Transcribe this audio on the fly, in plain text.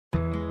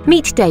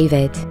Meet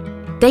David.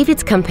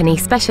 David's company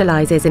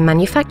specializes in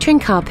manufacturing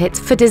carpets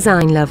for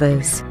design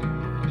lovers.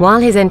 While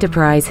his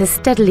enterprise has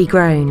steadily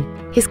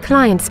grown, his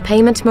clients'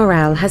 payment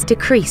morale has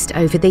decreased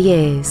over the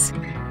years.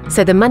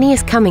 So the money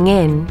is coming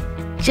in,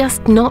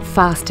 just not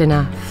fast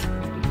enough.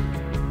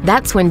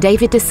 That's when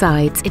David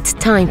decides it's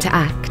time to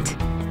act.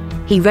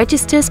 He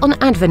registers on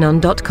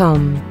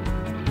Advanon.com.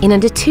 In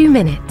under 2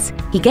 minutes,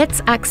 he gets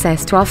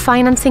access to our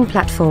financing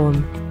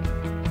platform.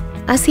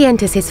 As he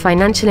enters his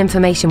financial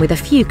information with a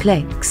few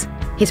clicks,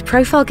 his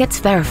profile gets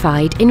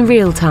verified in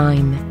real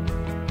time.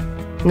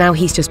 Now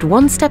he's just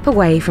one step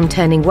away from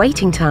turning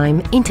waiting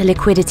time into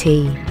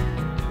liquidity.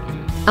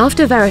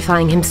 After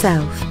verifying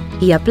himself,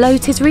 he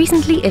uploads his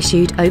recently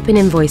issued open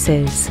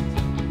invoices.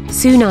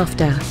 Soon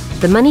after,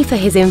 the money for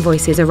his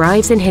invoices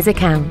arrives in his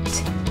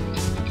account.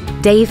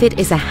 David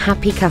is a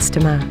happy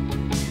customer.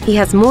 He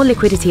has more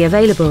liquidity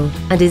available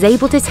and is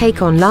able to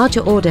take on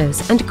larger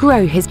orders and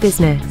grow his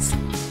business.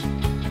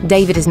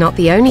 David is not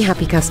the only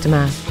happy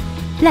customer.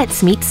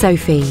 Let's meet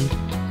Sophie.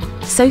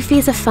 Sophie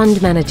is a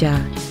fund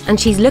manager, and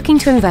she's looking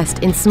to invest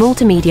in small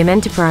to medium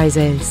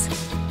enterprises.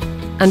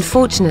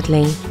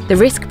 Unfortunately, the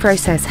risk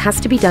process has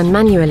to be done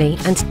manually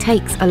and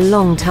takes a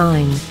long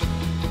time.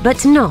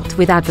 But not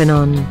with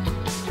Advanon.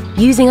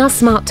 Using our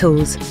smart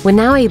tools, we're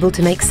now able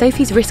to make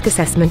Sophie's risk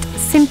assessment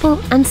simple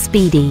and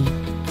speedy.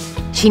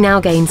 She now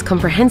gains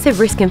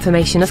comprehensive risk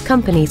information of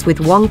companies with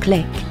one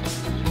click.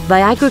 By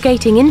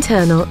aggregating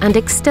internal and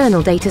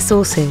external data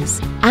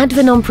sources,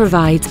 Advanon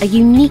provides a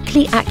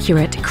uniquely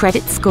accurate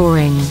credit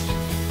scoring,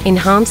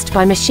 enhanced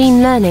by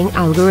machine learning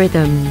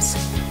algorithms.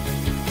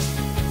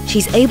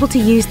 She's able to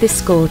use this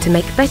score to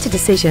make better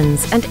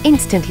decisions and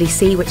instantly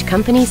see which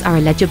companies are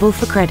eligible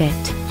for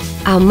credit.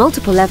 Our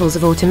multiple levels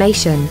of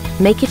automation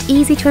make it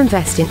easy to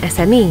invest in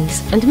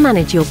SMEs and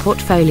manage your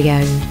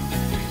portfolio.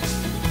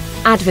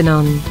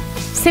 Advanon.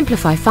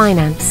 Simplify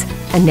finance.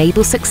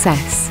 Enable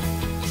success.